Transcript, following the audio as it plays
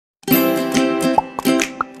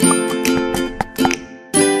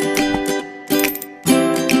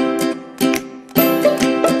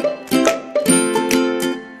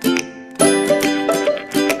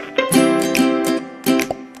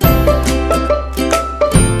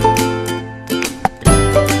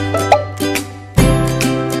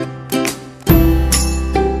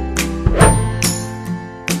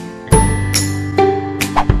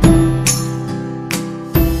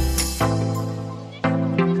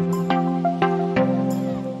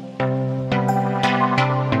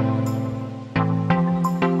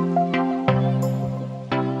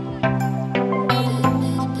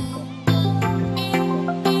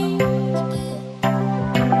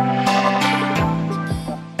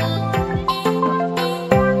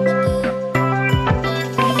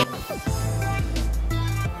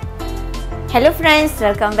Hello friends,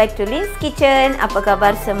 welcome back to Lina's Kitchen. Apa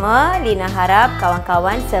khabar semua? Lina harap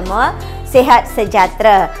kawan-kawan semua sihat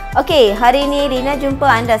sejahtera. Okey, hari ini Lina jumpa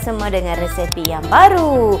anda semua dengan resepi yang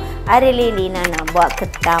baru. Hari ini Lina nak buat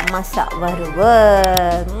ketam masak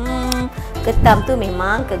varuval. Ketam tu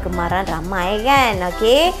memang kegemaran ramai kan.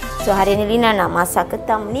 Okey, so hari ini Lina nak masak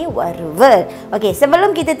ketam ni varuval. Okey,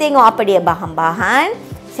 sebelum kita tengok apa dia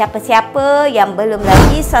bahan-bahan, siapa-siapa yang belum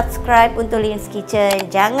lagi subscribe untuk Lina's Kitchen,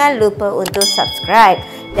 jangan lupa untuk subscribe.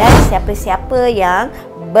 Dan siapa-siapa yang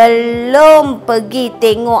belum pergi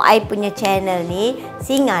tengok I punya channel ni,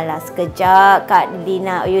 singgahlah sekejap kat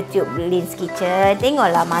Lina YouTube Lina's Kitchen.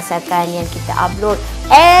 Tengoklah masakan yang kita upload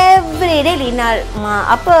every day. Lina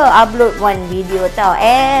upload one video tau,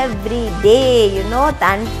 every day, you know,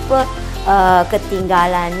 tanpa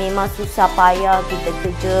ketinggalan. Memang susah payah kita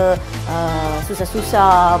kerja,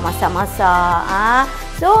 susah-susah masak-masak.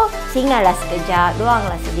 So singgahlah sekejap,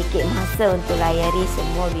 luanglah sedikit masa untuk layari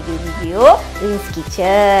semua video-video Lina's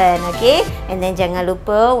Kitchen. Okay, and then jangan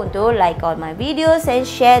lupa untuk like all my videos and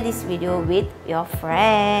share this video with your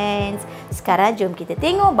friends. Sekarang jom kita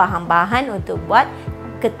tengok bahan-bahan untuk buat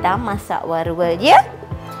ketam masak varuval ya.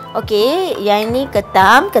 Okey, yang ini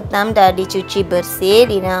ketam dah dicuci bersih.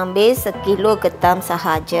 Lina ambil 1 kilo ketam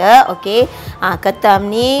sahaja. Okey,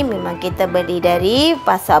 ketam ni memang kita beli dari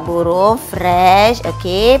pasar burung, fresh.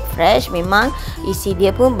 Okey, fresh, memang isi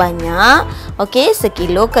dia pun banyak. Okey, 1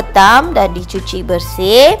 kilo ketam dah dicuci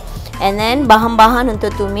bersih. And then bahan-bahan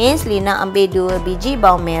untuk tumis, Lina ambil 2 biji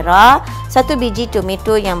bawang merah, 1 biji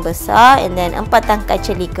tomato yang besar, and then 4 tangkai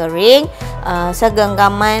cili kering,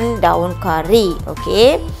 segenggaman daun kari.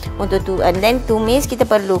 Okey, untuk tu, and then tumis kita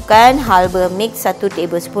perlukan halba mix 1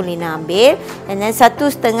 tablespoon Lina ambil, and then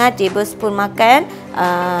 1,5 tablespoon makan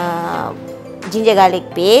ginger garlic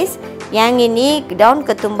paste. Yang ini daun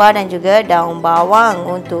ketumbar dan juga daun bawang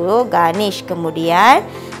untuk garnish. Kemudian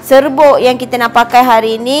serbuk yang kita nak pakai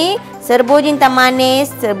hari ini, serbuk jintan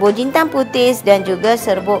manis, serbuk jintan putih dan juga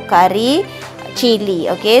serbuk kari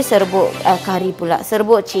cili. Okey, serbuk kari pula,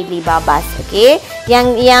 serbuk cili babas. Okey,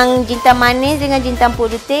 yang jintan manis dengan jintan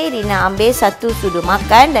putih Lina ambil 1 sudu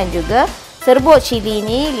makan, dan juga serbuk cili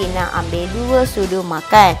ni Lina ambil 2 sudu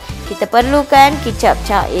makan. Kita perlukan kicap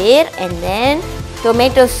cair, and then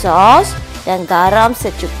tomato sauce dan garam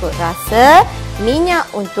secukup rasa, minyak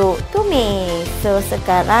untuk tumis. So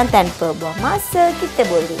sekarang tanpa buang masa, kita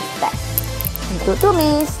boleh start untuk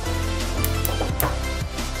tumis.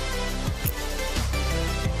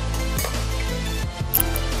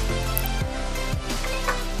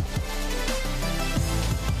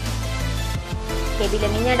 Okay, bila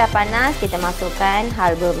minyak dah panas, kita masukkan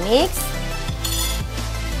halba mix,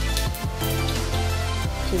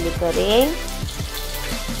 cili kering,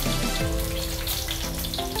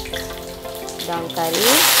 daun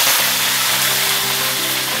kari,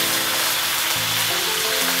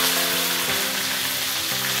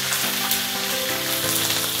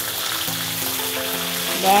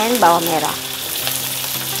 dan bawang merah.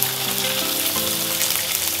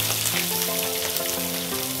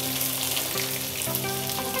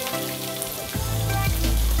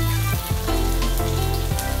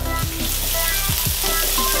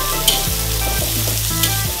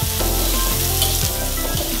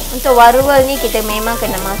 Untuk varuval ni kita memang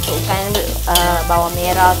kena masukkan bawang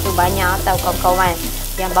merah tu banyak tau kawan-kawan.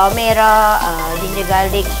 Yang bawang merah, ginger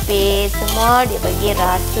garlic paste, semua dia bagi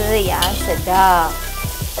rasa yang sedap.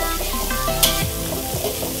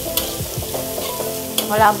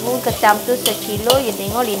 Walaupun ketam tu 1 kilo, you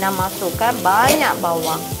tengok Lina masukkan banyak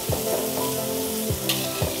bawang.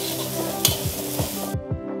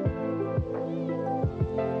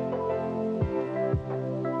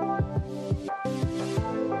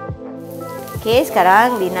 Okey,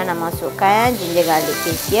 sekarang Lina nak masukkan ginger garlic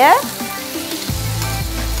paste ya.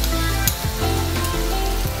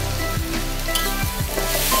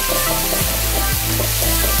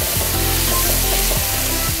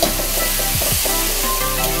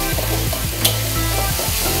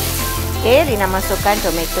 Okey, Lina masukkan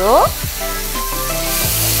tomato.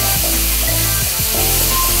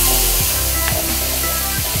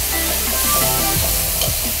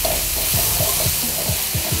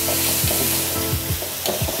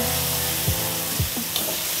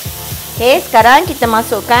 Okey, sekarang kita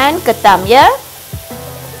masukkan ketam ya.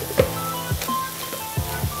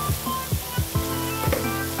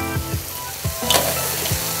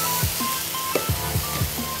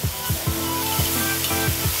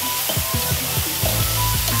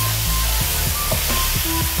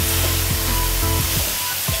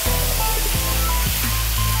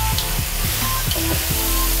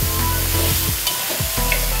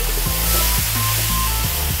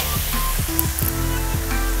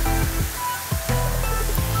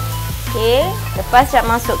 Okey, lepas dah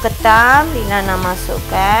masuk ketam, Lina nak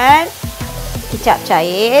masukkan kicap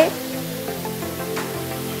cair.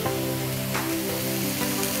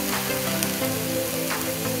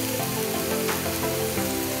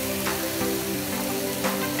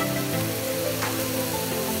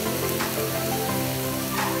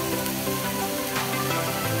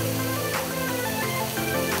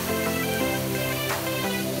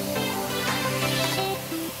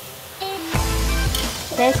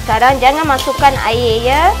 Dan sekarang jangan masukkan air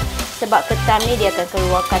ya, sebab ketam ni dia akan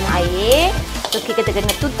keluarkan air. So kita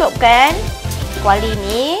kena tutupkan kuali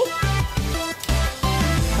ni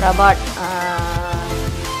for about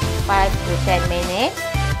 5 to 10 minutes.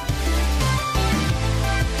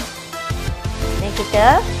 Dan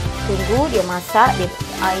kita tunggu dia masak,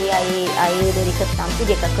 air dari ketam tu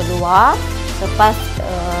dia akan keluar. Lepas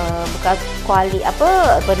buka kuali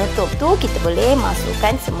penutup tu, kita boleh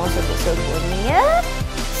masukkan semua serbuk-serbuk ni ya.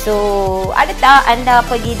 So, ada tak anda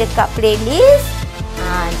pergi dekat playlist?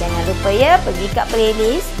 Jangan lupa ya, pergi kat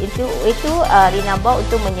playlist. Itu Lina buat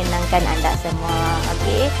untuk menyenangkan anda semua.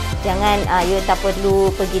 Okey. Jangan you tak perlu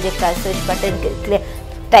pergi dekat search button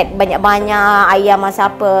type banyak-banyak ayam masak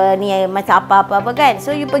apa ni, masak apa-apa kan. So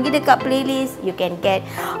you pergi dekat playlist, you can get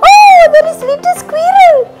there is little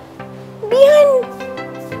squirrel behind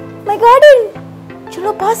my garden.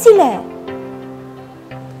 Cholo pasil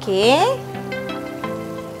Okey.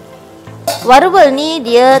 Varuval ni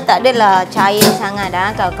dia tak adalah cair sangat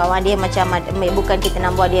kawan-kawan. Dia macam bukan kita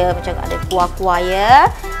nak buat dia macam ada kuah-kuah ya.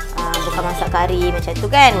 Bukan masak kari macam tu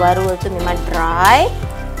kan. Varuval tu memang dry.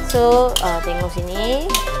 So tengok sini,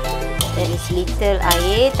 there is little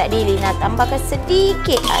air. Tadi Lina tambahkan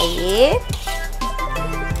sedikit air.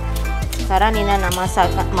 Sekarang Lina nak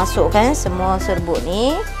masukkan semua serbuk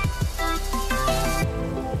ni.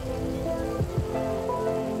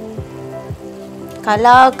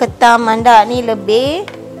 Kalau ketam anda ni lebih,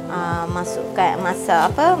 masukkan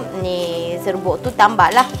serbuk tu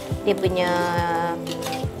tambahlah dia punya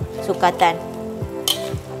sukatan.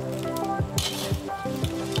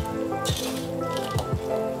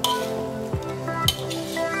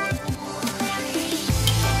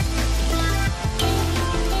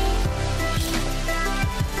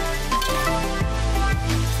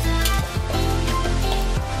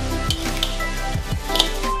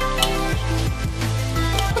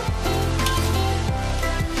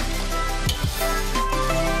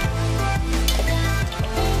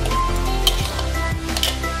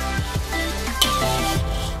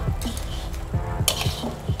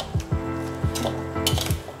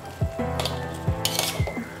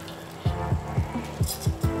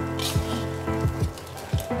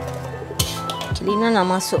 Lina nak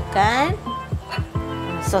masukkan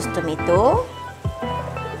sos tomato.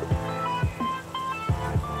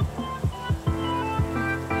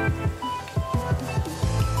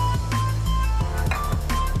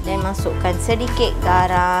 Dan masukkan sedikit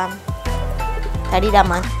garam. Tadi dah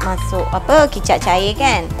masuk kicap cair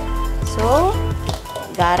kan. So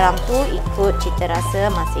garam tu ikut cita rasa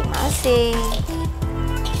masing-masing.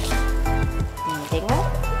 Tengok.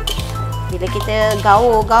 Bila kita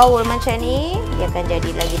gaul-gaul macam ni, dia akan jadi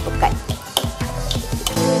lagi pekat.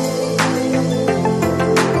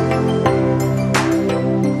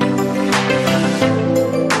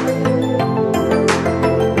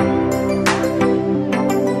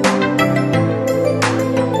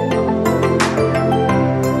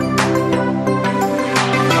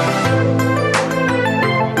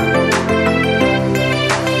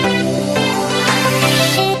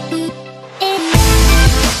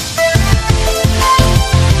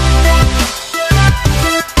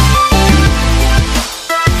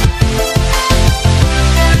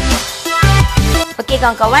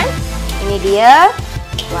 Kawan-kawan, ini dia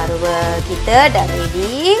varuval kita dah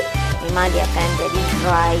ready. Memang dia akan jadi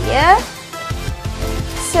dry ya.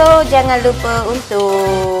 So jangan lupa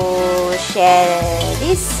untuk share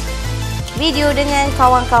this video dengan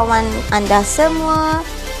kawan-kawan anda semua,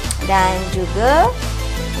 dan juga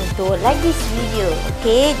untuk like this video.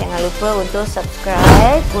 Okey, jangan lupa untuk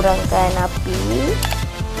subscribe, kurangkan api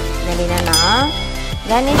dan Lina nak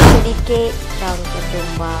garnish sedikit daun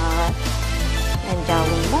ketumbar dan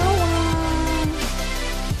daun bawang.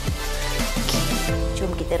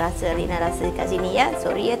 Jom kita rasa, Lina rasa kat sini ya.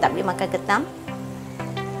 Sorry ya, tak boleh makan ketam.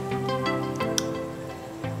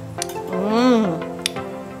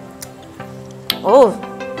 Oh,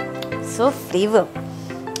 so flavor,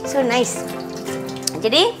 so nice.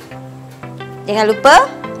 Jadi jangan lupa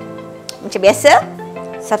macam biasa,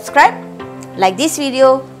 subscribe, like this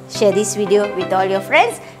video, share this video with all your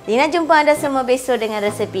friends. Lina jumpa anda semua besok dengan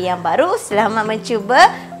resepi yang baru. Selamat mencuba.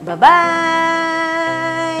 Bye-bye.